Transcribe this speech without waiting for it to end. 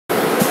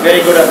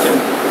Very good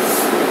afternoon.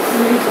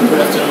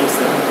 Good afternoon,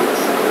 sir.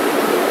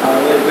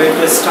 We're going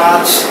to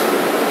start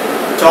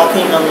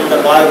talking on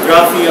the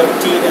biography of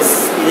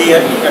T.S.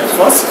 Eliot at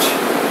first.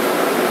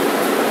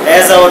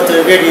 As our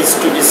target is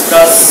to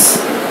discuss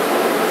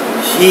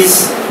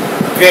his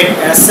great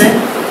essay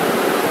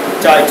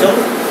titled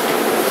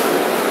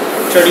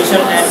Tradition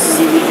and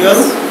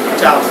Individual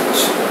Talent.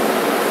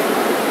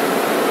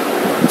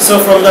 So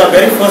from the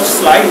very first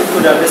slide you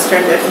could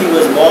understand that he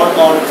was born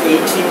on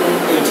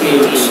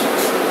 1888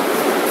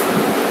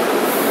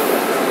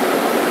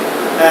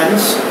 and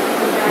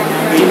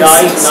he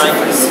died in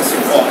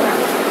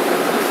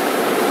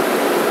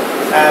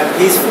 1964. And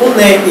his full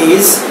name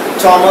is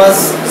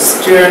Thomas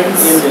Stern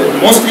Eliot.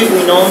 Mostly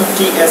we know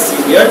T.S.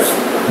 Eliot,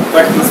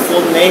 but his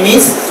full name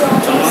is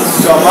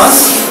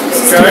Thomas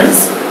Stern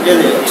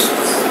Eliot.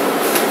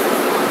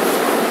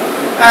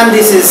 And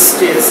this is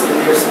T.S.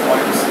 Eliot's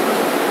point.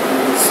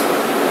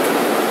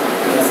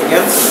 Nothing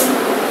else.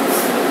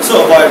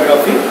 So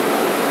biography.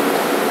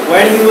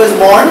 When he was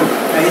born,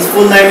 his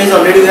full name is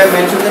already we have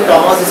mentioned that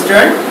Thomas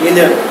Stern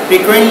Eliot.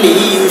 Frequently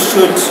you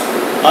should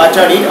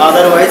utter it,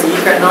 otherwise you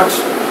cannot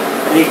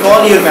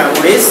recall your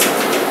memories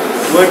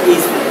what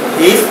is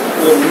his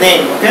full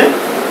name. Okay.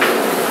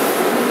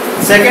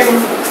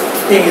 Second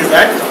thing is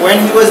that when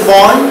he was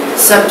born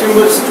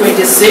September 26,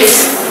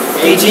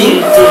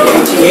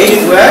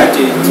 1888, where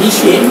in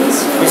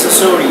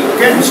Missouri.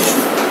 Okay.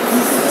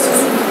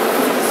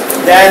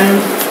 Then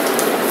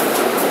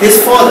his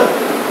father,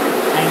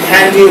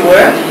 Henry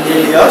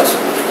Eliot,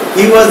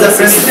 he was the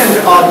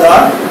president of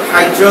the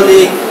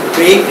hydraulic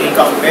brake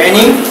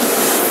company.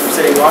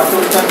 Sorry, what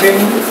was company?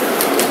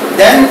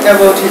 Then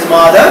about his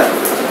mother,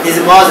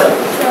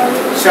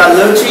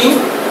 Charlotte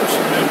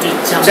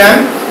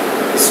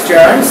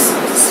Stearns,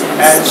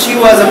 and she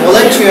was a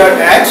volunteer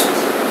at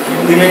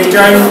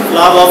Humanitarian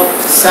Club of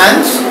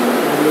St.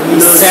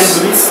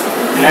 Louis,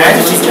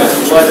 and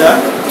was a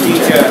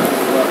teacher.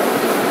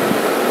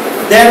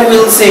 Then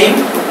we'll see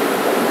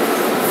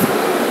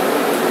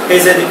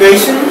his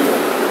education.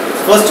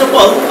 First of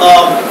all,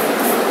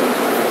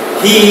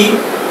 he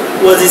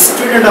was a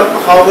student of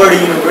Harvard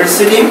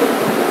University.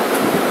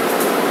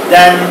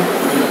 Then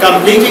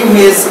completing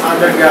his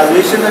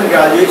undergraduation and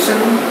graduation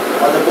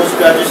or the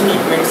post-graduation, it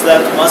means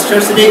that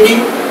master's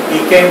degree, he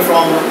came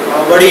from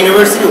Harvard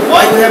University.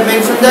 Why we have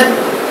mentioned that?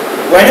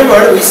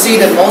 Whenever we see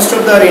that most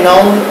of the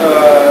renowned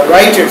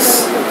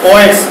writers,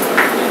 poets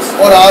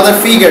or other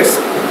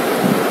figures,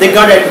 they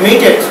got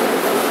admitted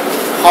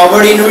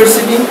Harvard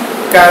University,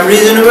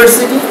 Cambridge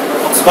University,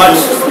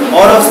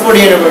 or Oxford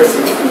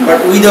University,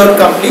 but without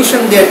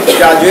completion their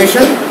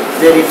graduation,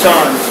 they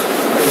returned.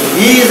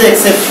 He is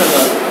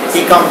exceptional.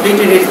 He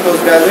completed his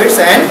postgraduates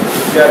and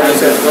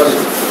graduates as well.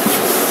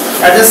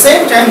 At the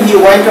same time, he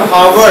went to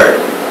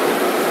Harvard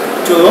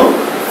to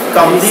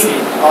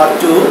complete or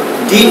to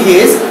did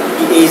his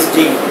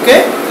PhD,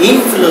 okay,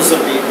 in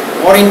philosophy.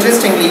 More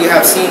interestingly, you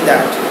have seen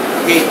that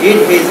he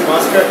did his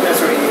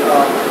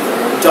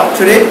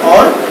doctorate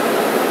or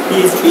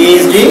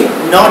PhD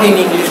not in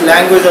English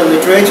language or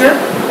literature,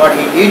 but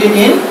he did it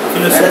in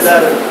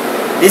another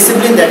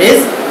discipline, that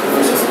is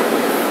philosophy.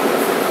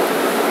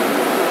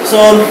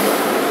 So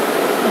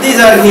these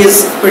are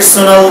his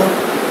personal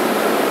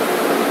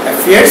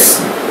affairs,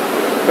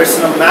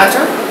 personal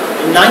matter.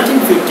 In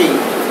 1950,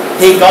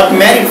 he got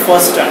married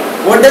first time.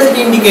 What does it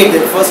indicate,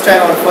 that first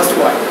time or first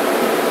wife?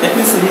 That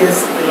means he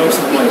has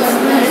lots of wives.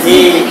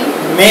 He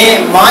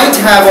might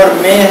have or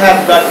may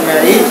have got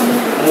married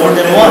more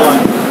than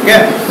one.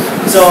 Okay.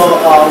 So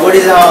what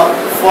is our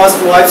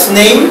first wife's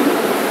name?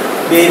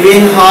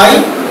 Vivian High.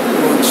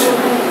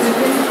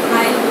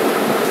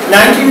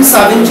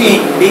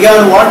 1917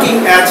 began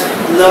working at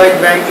Lloyd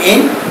Bank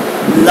in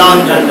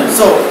London.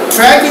 So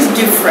track is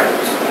different.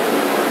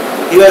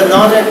 He was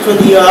not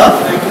actually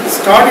he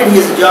started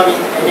his job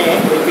in any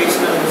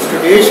educational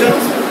institution,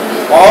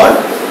 or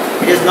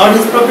it is not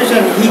his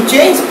profession. He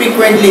changed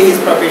frequently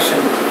his profession,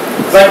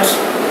 but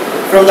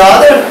from the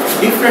other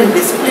different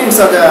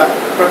disciplines of the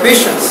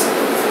professions,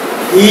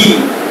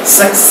 he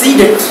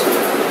succeeded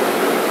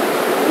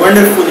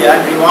wonderfully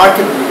and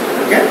remarkably.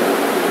 Okay.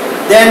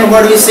 Then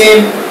what do we say?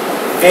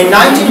 In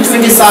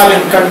 1927,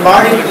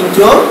 converted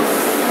into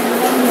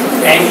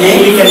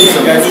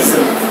Anglicanism. This is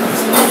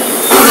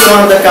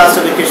one of the caste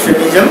of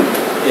Christianism.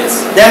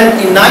 Yes. Then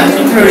in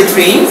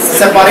 1933,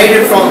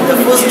 separated from the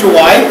first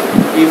wife,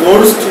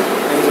 divorced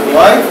his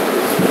wife,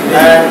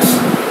 and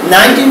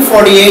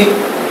 1948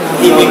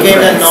 he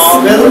became a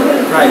Nobel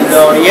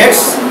laureate,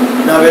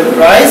 Nobel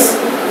Prize.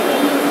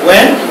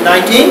 When?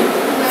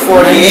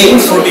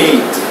 1948.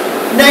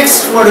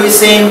 Next, what do we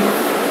say?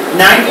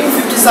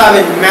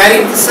 1957,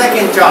 married the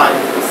second time.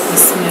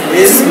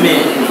 Is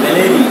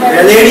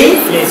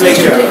Valerie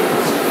Fletcher,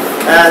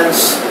 and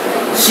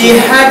she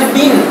had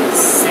been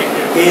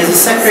his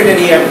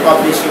secretary at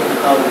publishing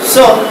house.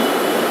 So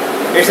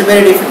it's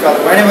very difficult.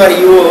 Whenever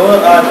you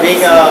are being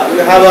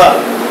you have a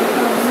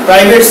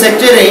private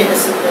secretary,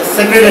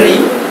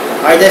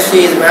 either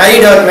she is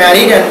married or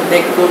married, and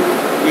they could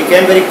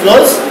became very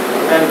close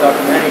and got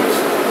married.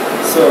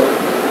 So So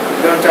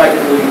don't try to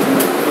do it in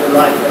your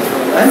life as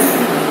well. Right?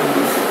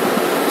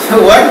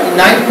 So what? In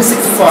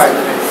 1965,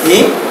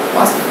 he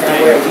passed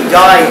away. He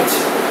died.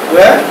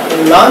 Where?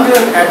 In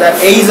London at the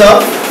age of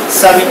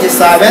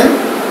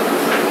 77.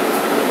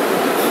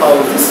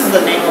 House. This is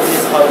the name of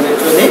his house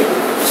actually.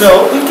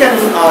 So we can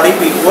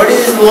repeat. What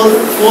is his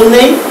full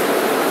name?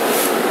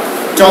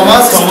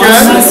 Thomas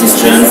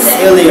Stearns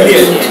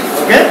Eliot.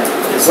 Okay.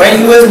 When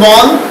he was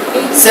born,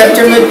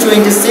 September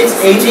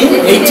 26,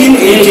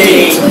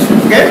 1888.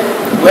 Okay.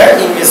 Where?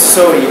 In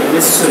Missouri.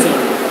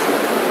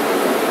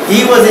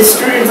 He was a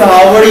student at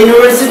Harvard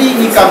University.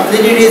 He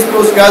completed his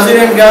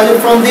postgraduate and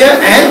graduate from there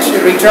and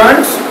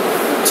returned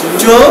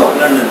to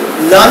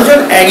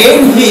London.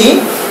 Again,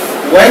 he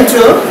went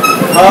to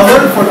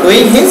Harvard for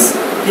doing his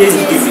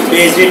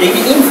PhD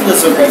degree in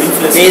philosophy.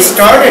 He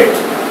started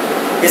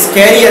his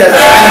career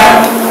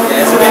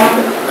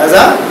as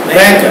a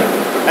banker,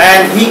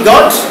 and he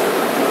got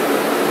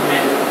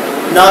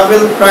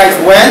Nobel Prize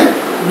when?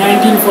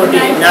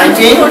 1948.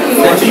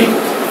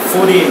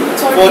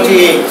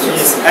 48.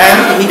 Yes.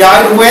 And he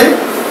died when?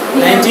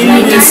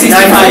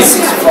 1965.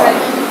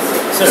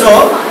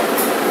 So,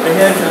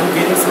 here I'm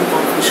getting some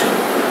confusion.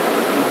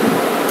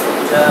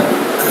 The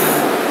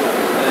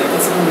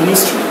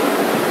ministry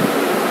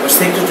or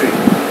secretary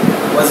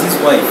was his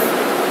wife.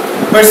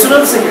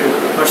 Personal secretary.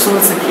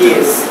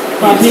 Yes.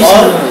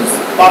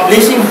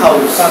 Publishing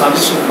house.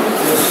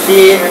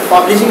 The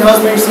publishing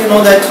house means you know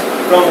that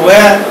from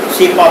where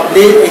he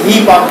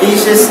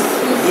publishes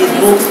his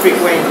books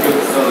frequently.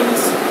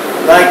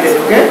 Like that,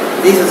 okay?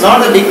 This is not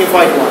a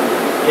dignified one.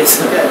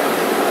 Yes. Okay.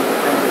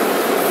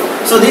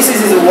 So this is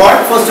his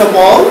work. First of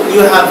all,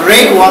 you have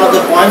read one of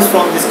the points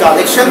from this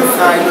collection.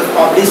 It was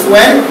published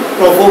when?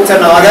 Provokes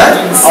and Other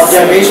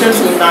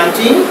Observations in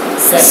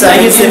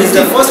 1917. Is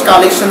the first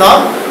collection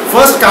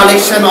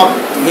of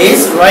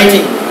his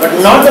writing, but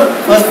not the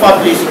first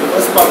publishing.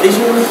 First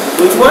publishing,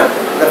 which one?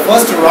 The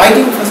first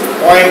writing, first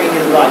poem in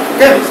his life.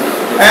 Okay.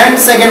 And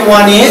second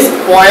one is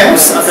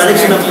poems, a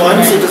collection of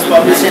poems. It was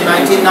published in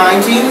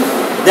 1919.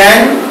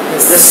 Then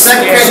the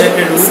second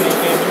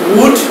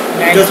Wood.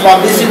 It was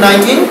published in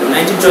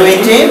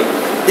 1920.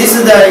 This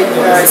is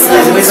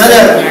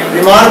another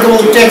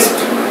remarkable text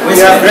we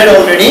have read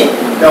already.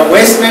 The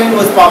Wasteland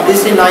was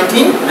published in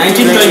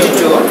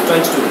 1922.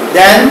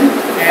 Then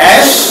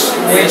Ash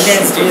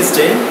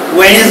Wednesday.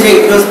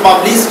 It was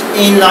published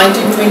in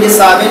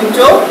 1927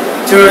 to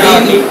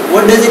 30.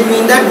 What does it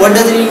mean that? What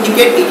does it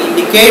indicate? It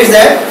indicates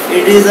that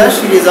it is a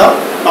series of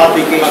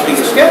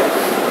publications. Okay.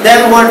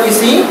 Then what we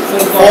see?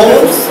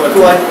 Quarters.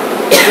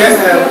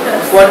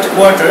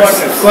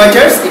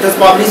 It was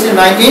published in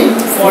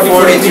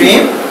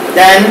 1943.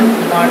 Then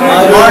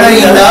Murder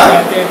in the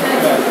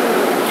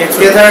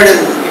Cathedral.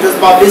 It was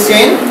published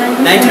in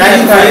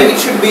 1995. It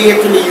should be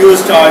actually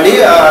used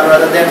early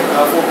rather than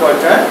fourth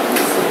quarter.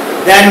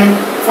 Then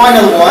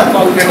final one.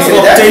 We can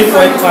say that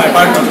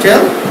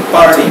cocktail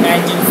party.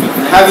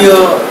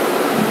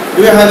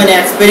 Do you have any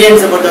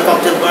experience about the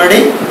cocktail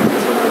party?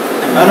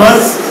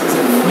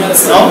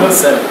 No,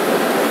 sir.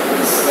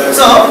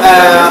 So,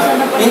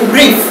 in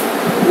brief,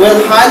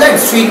 we'll highlight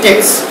three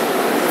texts.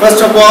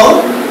 First of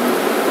all,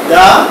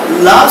 the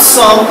Love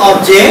Song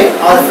of J.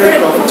 Alfred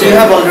Crawford. You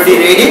have already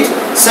read it.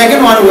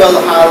 Second one,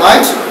 we'll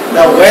highlight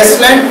the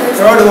Wasteland.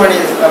 Third one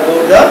is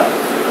about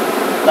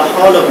the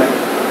Hollow Man.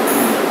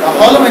 The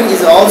Hollow Man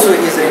is also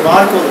his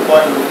remarkable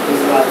point in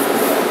his life.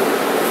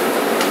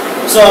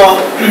 So,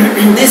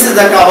 this is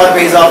the cover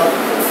page of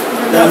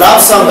the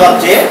Love Song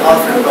of J.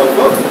 Alfred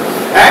Crawford.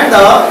 And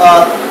the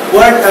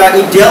word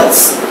it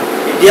deals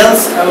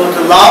about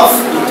the love,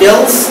 it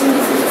deals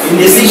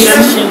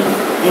indecision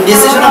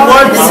of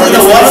word. This is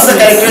the one of the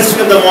characteristics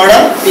of the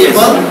modern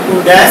people.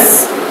 Then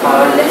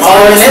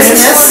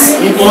powerlessness,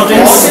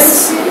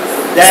 importance,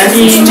 then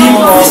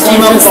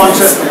esteem of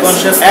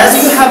consciousness. As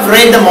you have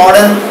read the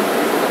modern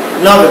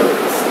novel,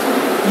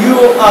 you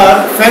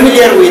are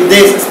familiar with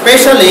this,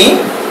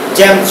 especially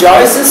James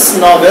Joyce's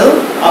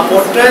novel, A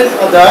Portrait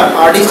of the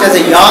Artist as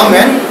a Young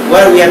Man,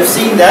 where we have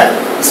seen that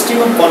esteem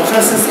of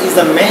consciousness is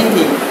the main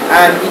thing,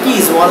 and it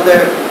is one of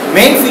the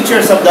main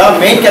features of the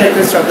main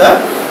characteristics of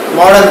the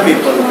modern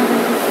people.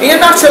 In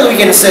a nutshell, we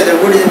can say that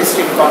what is an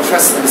esteem of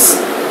consciousness?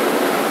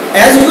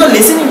 As you are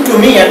listening to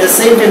me, at the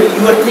same time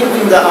you are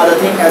thinking the other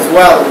thing as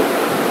well.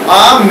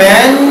 A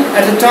man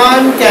at a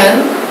time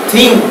can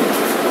think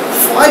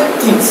five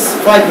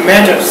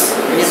matters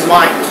in his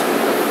mind.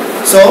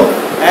 So,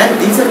 and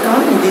these are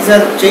coming, these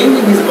are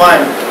changing his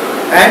mind,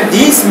 and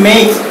this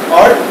makes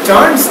or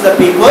turns the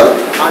people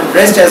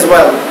unrest as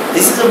well.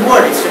 This is a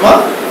word, esteem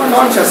of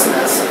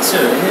consciousness.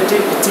 Sure,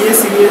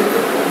 T.S. Eliot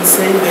is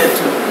saying that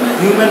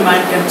human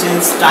mind can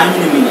change time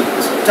in a minute.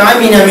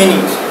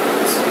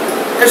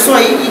 That's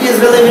why it is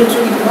relevant to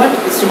what?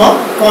 Esteem of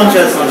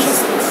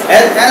consciousness.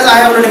 As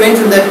I have already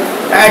mentioned that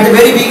at the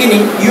very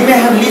beginning, you may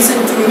have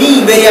listened to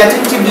me very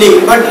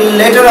attentively, but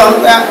later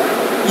on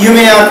you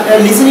may are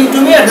listening to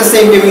me, at the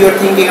same time you are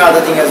thinking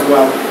other thing as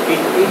well. It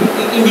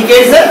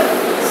indicates that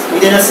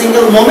within a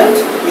single moment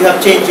you have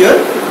changed your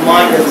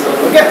mind as well.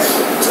 Okay.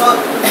 So,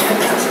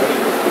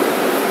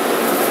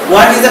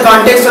 what is the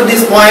context of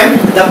this poem?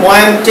 The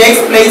poem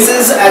takes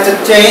places at a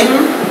tea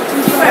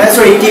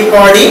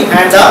party,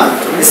 and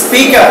the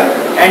speaker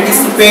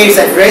anticipates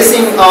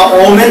addressing a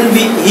woman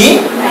he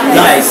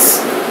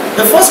likes.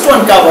 The first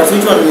one covers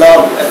which one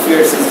love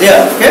affairs is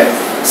there. Okay.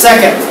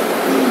 Second,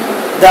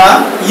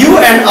 the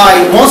you and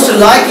I most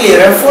likely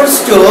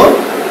refers to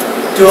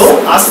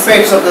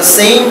aspects of the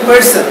same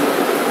person,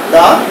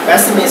 the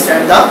pessimist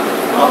and the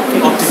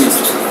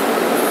optimist.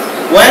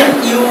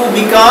 When you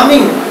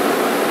becoming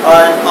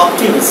an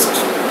optimist,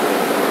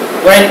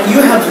 when you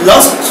have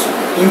lost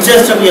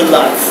interest of your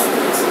life,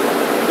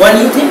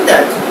 when you think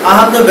that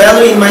I have no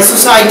value in my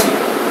society,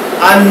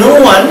 I am no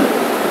one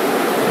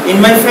in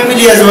my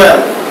family as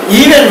well,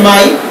 even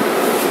my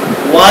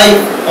wife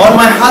or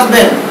my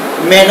husband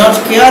may not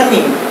care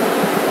me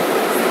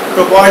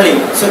properly.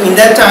 So in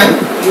that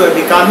time you are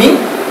becoming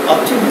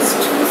optimist.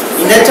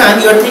 In that time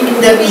you are thinking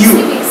that you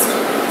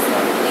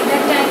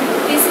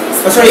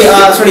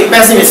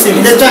pessimist.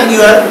 In that time you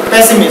are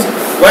pessimist.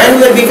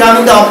 When we are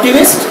becoming the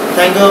optimist,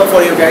 thank you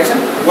for your direction.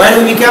 When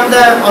we become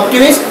the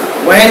optimist,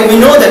 when we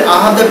know that I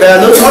have the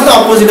value or the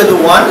opposite of the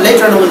one,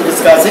 later on we will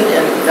discuss it,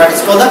 and that is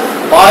called the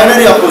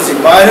binary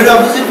opposite. Binary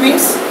opposite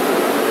means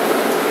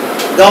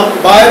the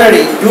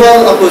binary,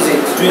 dual opposite.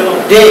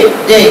 Day.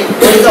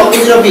 What is the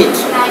opposite of it?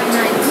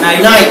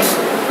 Night.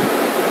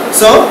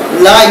 So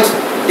light,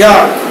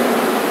 dark,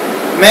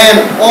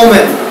 man,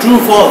 woman,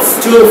 true,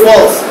 false,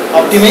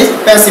 optimist,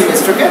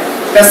 pessimist. Okay,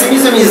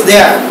 pessimism is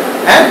there,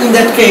 and in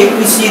that case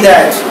we see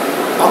that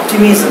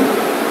optimism.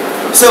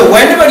 So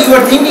whenever you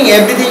are thinking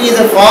everything is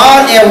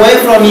far away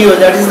from you,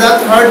 that is the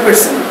third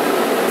person.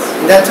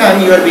 In that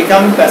time you are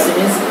becoming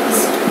pessimist.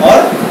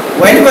 Or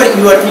whenever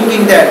you are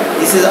thinking that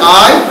this is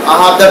I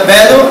have the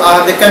value,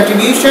 I have the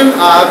contribution,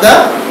 I have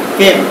the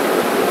fame,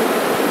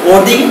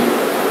 or the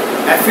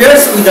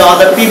affairs with the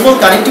other people,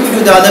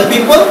 connectivity with the other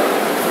people,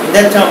 in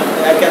that time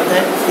I can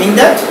think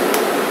that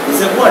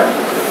this is what?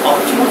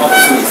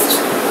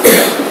 Optimist.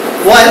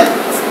 While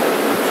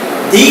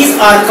these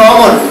are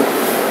common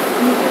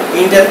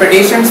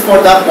interpretations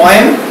for the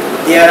poem,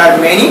 there are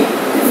many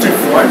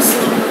different ones.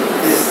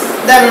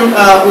 Then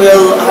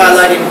we'll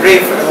highlight in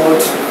brief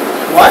about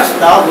what?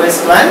 The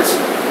wasteland.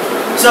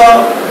 So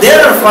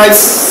there are 5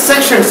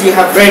 sections you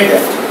have read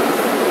that.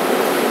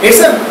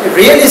 It's a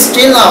really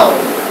still now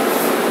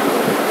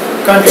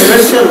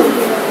controversial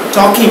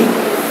talking.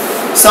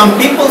 Some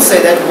people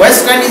say that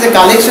wasteland is a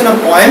collection of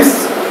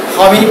poems.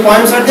 How many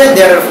poems are there?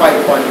 There are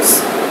 5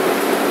 poems.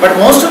 But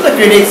most of the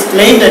critics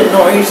claim that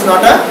no, it's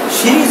not a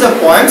series of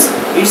poems,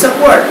 it's a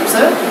poem, it's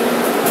a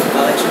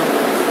collection.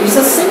 It's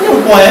a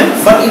single poem,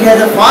 but it has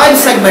a 5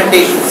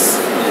 segmentations.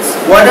 Yes.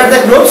 What are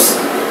the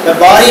groups? The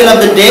burial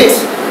of the dead,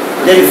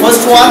 the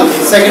first one,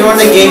 second one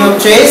the game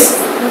of chase,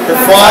 the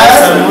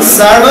fire,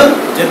 sermon,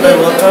 dead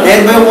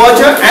by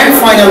water, and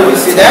finally we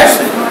see that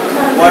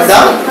what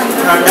the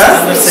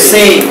thunder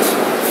saved.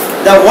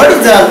 What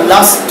is the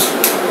last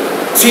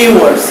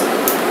 3 words?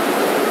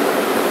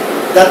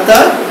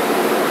 Datta,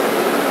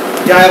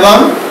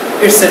 Jaivam,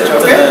 etc.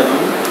 Okay?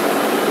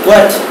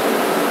 What?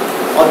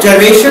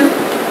 Observation,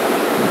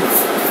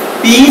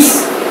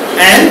 peace,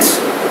 and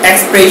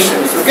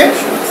expressions. Okay?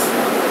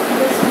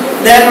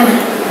 Then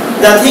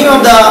the theme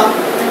of the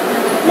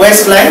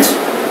wasteland,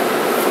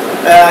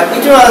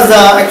 it was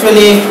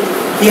actually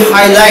he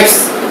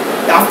highlights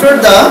after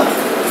the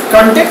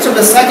context of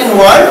the first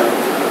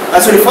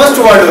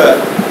world war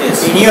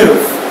in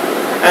Europe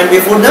and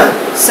before the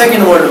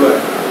second world war.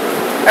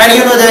 And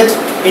you know that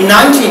in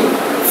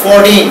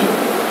 1914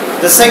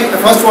 the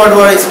first world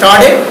war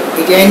started,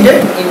 it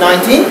ended in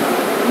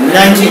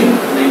 1919.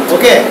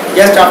 Okay,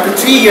 just after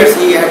 3 years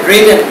he had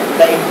rated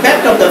the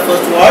impact of the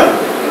first world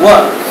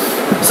war.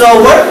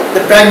 So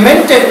the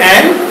fragmented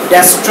and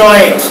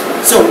destroyed.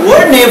 So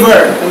word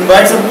never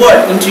invites a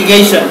word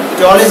integration.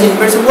 It always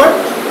invites a word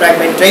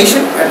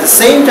fragmentation, at the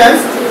same time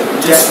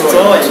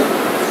destroyed.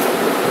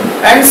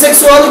 And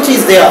sexuality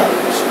is there.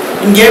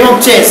 In game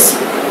of chess,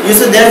 you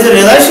see there is a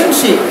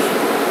relationship.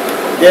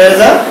 There is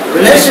a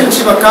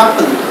relationship, a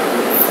couple.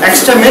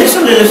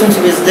 Extramarital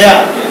relationship is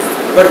there.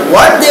 But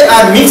what they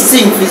are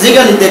mixing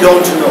physically, they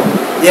don't know.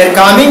 They are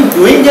coming,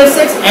 doing their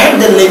sex, and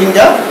then leaving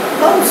the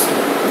house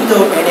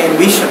without any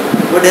ambition.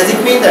 What does it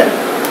mean that?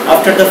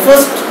 After the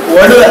first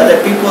world war, the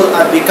people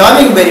are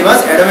becoming very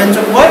much adamant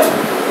of what?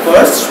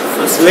 First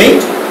doing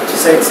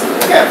sex.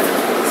 Okay.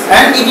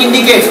 And it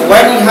indicates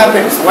when it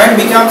happens, when it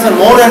becomes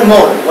more and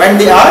more, when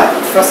they are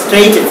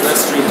frustrated.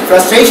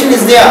 Frustration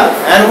is there.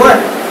 And what?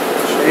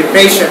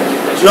 Repression.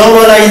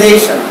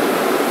 Globalization.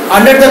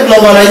 Under the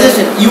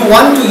globalization,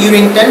 your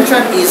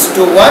intention is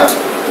to what?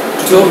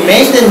 To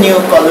make the new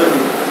colony.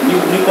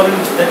 New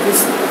colony, that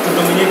is to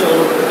dominate all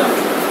over the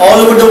country. All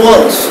over the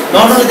world.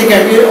 Not only the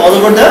country, all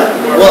over the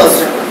world.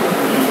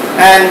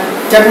 And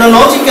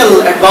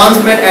technological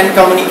advancement and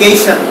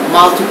communication,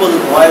 multiple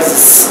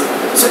voices.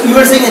 So you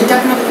are saying a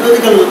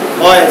technological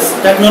voice,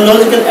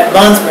 technological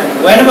advancement.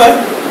 Whenever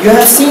you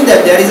have seen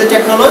that there is a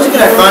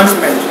technological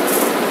advancement,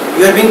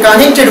 You are being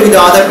connected with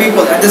the other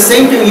people. At the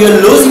same time, you are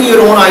losing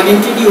your own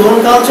identity, your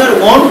own culture,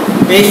 own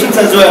patience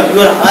as well.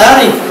 You are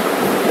hiring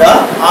the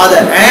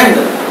other, and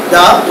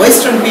the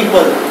Western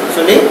people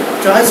actually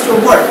tries to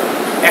work,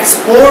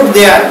 export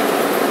their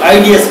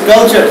ideas,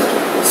 cultures,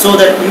 so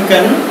that you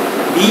can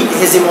be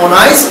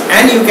hegemonized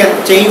and you can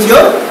change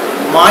your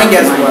mind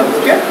as well.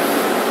 Okay.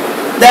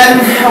 Then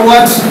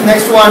what?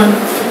 Next one.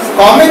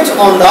 Comment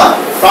on the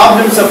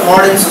problems of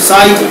modern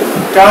society.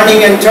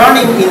 Turning and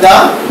turning in the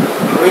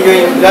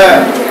between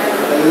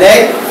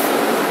lack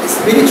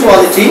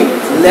spirituality,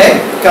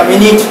 lack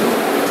community.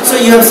 So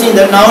you have seen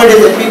that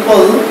nowadays the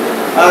people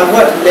are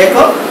what? Lack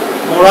of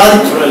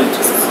morality.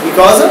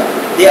 Because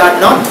they are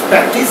not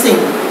practicing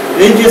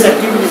religious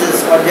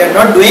activities, or they are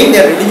not doing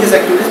their religious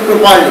activities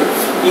properly.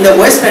 In the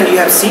Western, you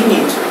have seen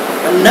it.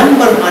 A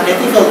number of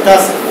unethical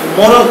tasks,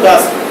 immoral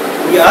tasks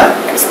we are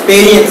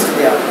experienced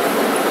there.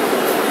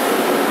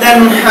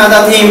 Then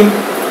the theme,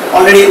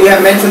 already we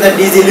have mentioned the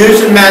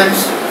disillusionment,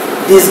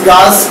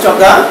 disgust of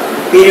the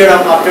period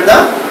of after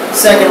the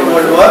First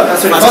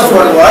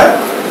World War.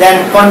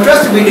 Then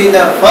contrast between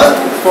the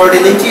first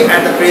fertility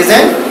and the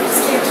present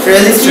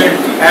sterility,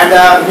 and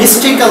a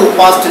mystical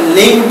past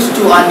linked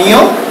to a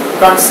new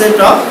concept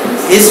of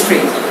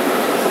history.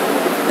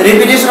 The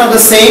repetition of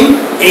the same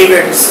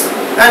events,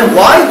 and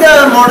why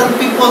the modern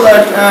people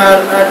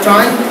are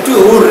trying to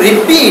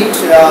repeat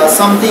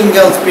something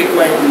else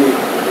frequently.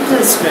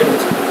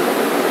 Strategy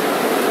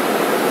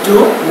to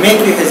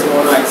make you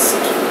hegemonized.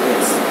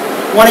 Yes.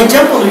 One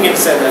example we can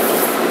say that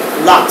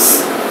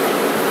Lux.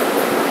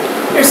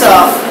 It's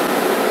a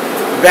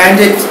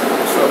branded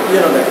shop, you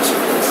know that.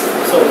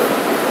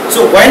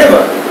 So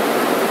whenever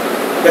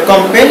the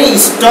company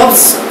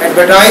stops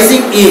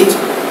advertising it,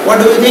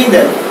 what do you think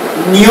then?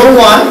 New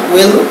one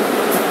will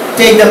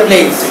take the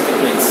place.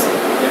 Yes.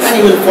 And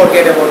you will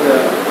forget about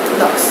the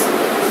Lux.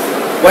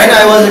 When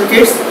I was a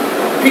kid,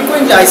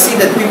 frequently I see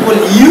that people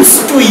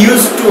used to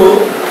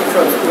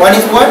one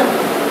is what?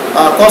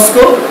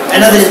 Costco,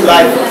 another is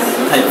Lilacs.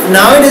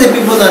 Nowadays the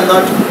people are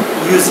not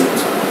using it.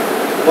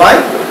 Why?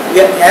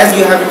 As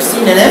you haven't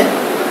seen an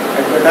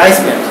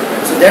advertisement.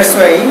 So that's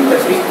why the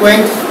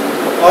frequent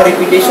or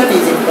repetition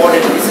is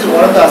important. This is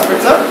one of the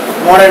aspects of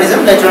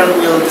modernism. Later on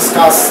we will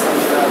discuss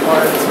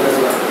modernism as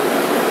well.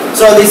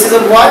 So this is a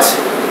what?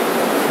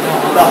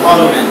 The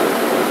hollow man.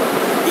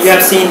 You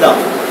have seen the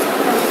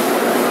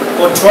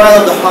portrayal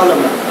of the hollow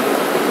man.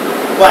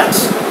 What?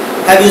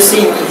 Have you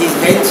seen his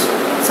head?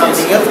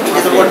 Something else? It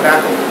is about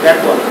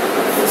backward.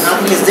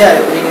 Nothing is there.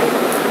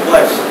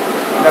 What?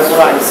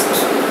 Vaporized.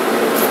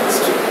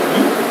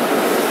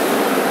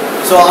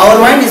 So our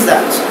mind is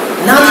that.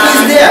 Nothing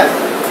is there.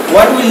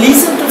 What we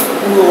listen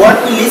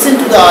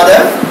to the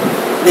other,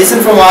 listen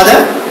from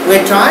other, we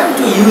are trying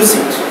to use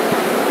it.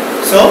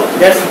 So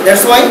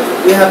that's why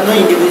we have no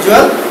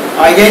individual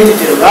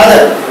identity.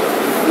 Rather,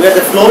 we are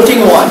the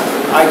floating one.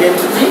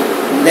 Identity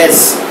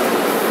less.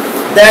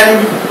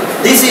 Then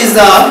this is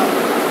the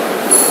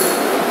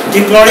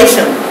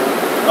declaration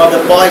of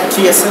the poet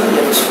T.S.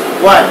 Eliot.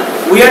 What?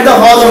 We are the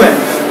hollow men.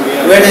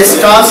 We are the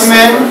starch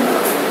men,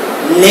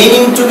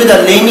 leaning together,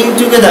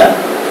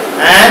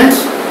 and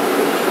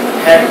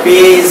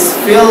Headpiece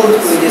filled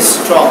with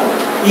straw.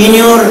 In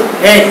your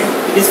head,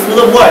 it is full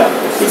of what?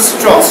 It's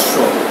straw.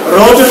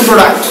 Rotten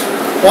product,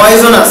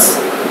 poisonous,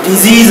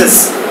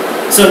 diseases.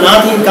 So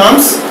nothing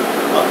comes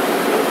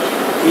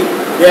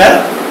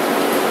there.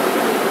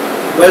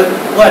 Well,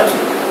 what?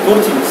 Good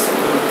things.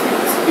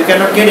 You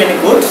cannot get any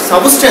good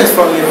substance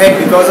from your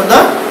head because of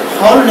the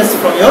hollowness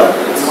from your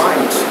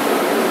mind.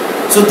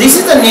 So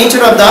this is the nature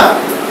of the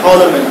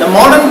hollow man. The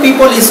modern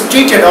people is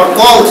treated or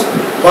called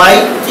by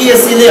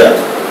T.S. Eliot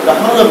the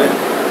hollow man.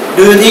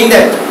 Do you think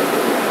that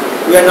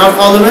we are not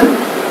hollow men?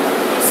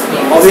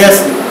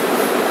 Obviously.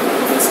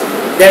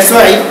 That's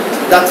why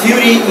the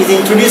theory is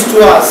introduced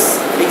to us.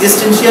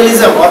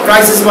 Existentialism or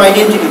crisis of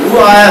identity. Who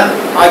I am,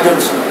 I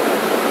don't know.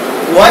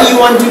 Why you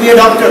want to be a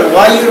doctor?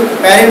 Why your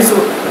parents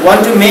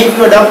want to make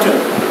you a doctor?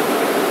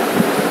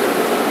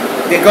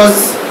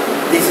 Because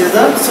this is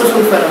the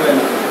social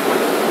phenomenon.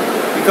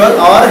 Because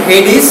our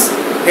heads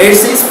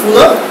is full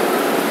of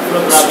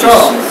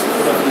straw.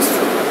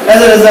 As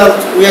a result,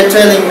 we are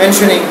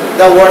mentioning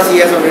the words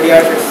he has already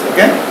uttered.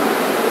 Okay?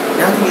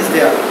 Nothing is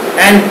there.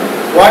 And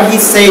what he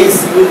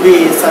says, you will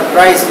be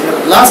surprised in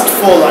the last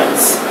 4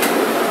 lines.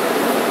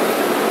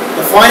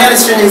 The final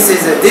sentence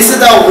is, this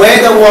is the way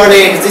the world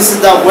ends, this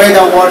is the way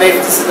the world ends,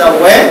 this is the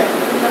way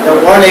the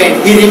world ends.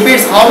 He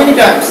repeats how many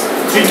times?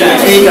 3 times.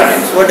 3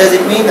 times. What does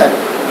it mean that?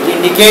 It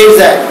indicates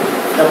that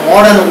the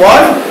modern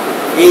world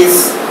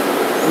is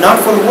not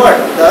for what?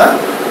 The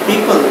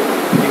people.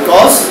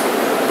 Because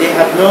they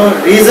have no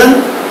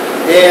reason,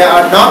 they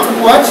are not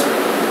what?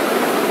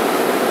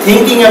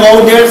 Thinking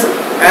about theirs,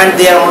 and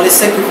they are only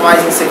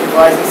sacrificing,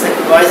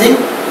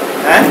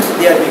 and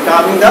they are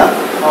becoming the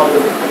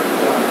hollow.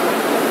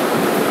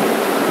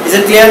 Is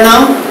it clear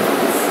now?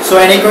 So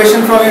any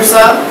question from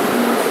yourself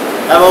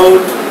about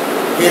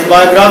his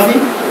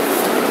biography?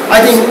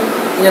 I think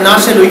in a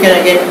nutshell we can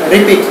again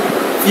repeat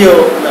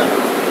few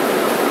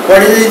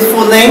What is his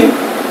full name?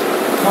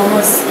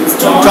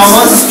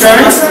 Thomas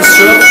Stern.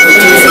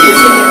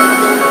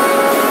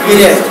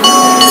 Eliot.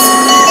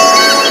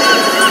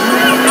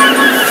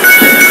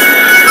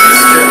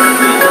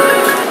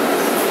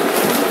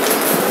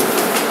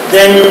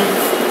 Then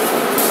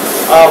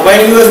when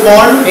he was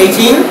born,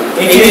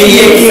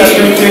 1888,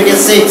 September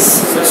 26.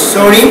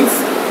 Story.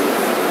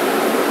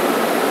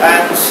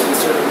 And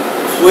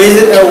who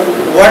is it?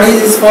 What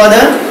is his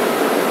father?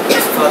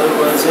 His father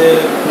was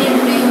a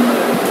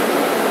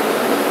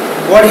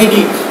What he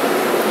did?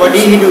 What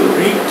did he do?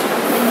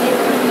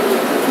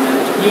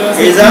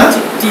 He is a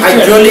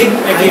hydraulic.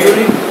 He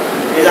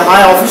is a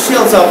high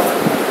official of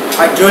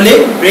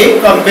hydraulic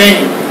brake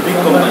company.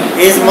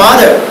 His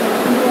mother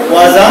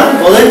was a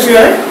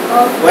volunteer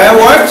where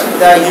worked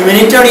the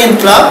humanitarian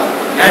club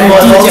and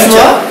was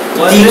also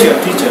a teacher.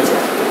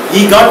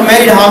 He got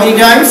married how many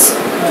times?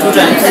 Two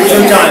times.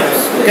 Two times.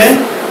 Okay.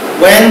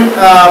 When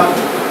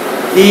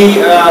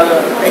he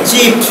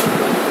achieved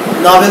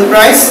Nobel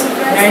Prize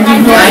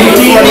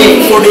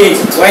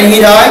 1948. When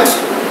he died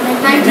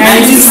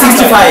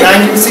 1965.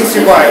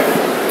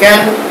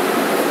 Can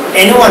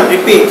anyone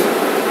repeat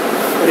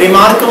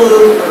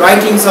remarkable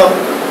writings of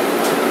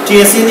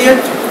T.S.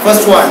 Eliot?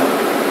 First one.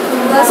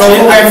 So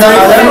look at the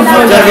other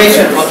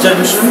observation.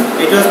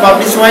 It was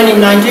published when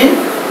in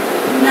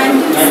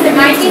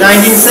 1917.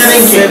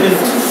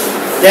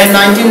 Then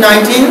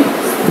 1919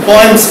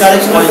 poems,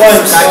 collection of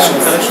poems.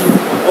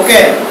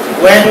 Okay.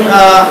 When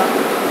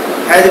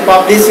has he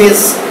published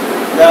his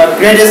the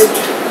greatest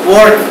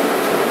work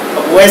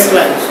of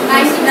Westland?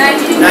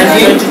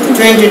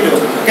 1922.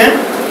 Okay.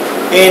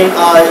 In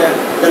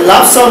the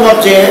love song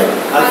of J.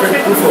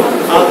 Alfred Prufrock.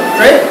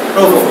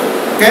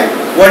 Okay.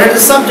 What is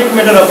the subject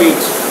matter of it?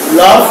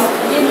 Love,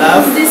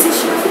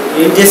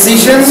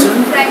 indecision,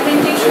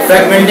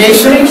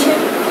 fragmentation,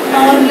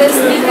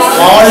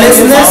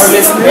 powerlessness,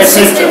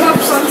 etc.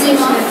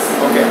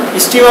 Okay.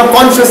 Stream of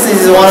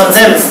consciousness is one of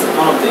them.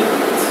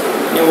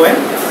 Anyway,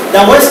 the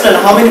Westland,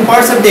 how many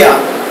parts are there?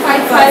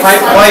 Five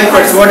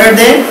parts. What are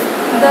they?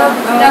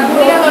 The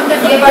burial of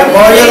the dead. The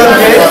burial of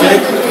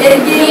dead.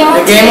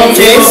 The game of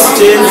chess.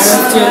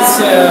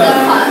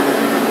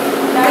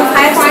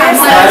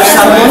 Fire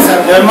summon.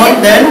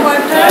 Then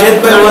death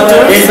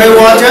by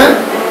water.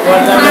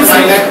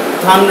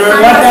 Thunder.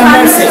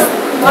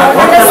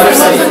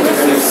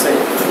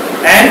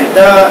 And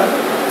the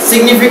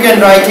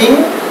significant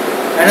writing.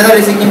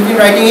 Another significant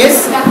writing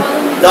is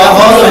the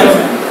Hollow.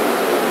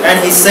 And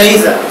he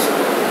says that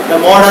the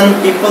modern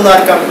people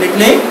are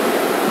completely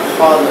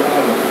hollow.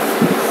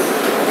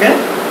 Okay?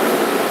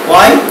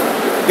 Why?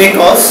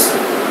 Because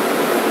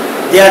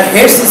their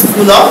heads is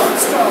full of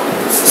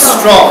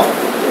straw.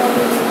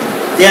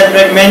 They are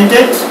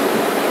fragmented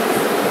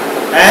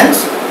and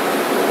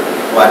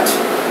what?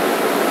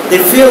 They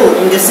feel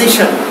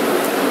indecision.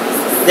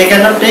 They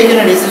cannot take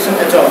any decision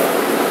at all.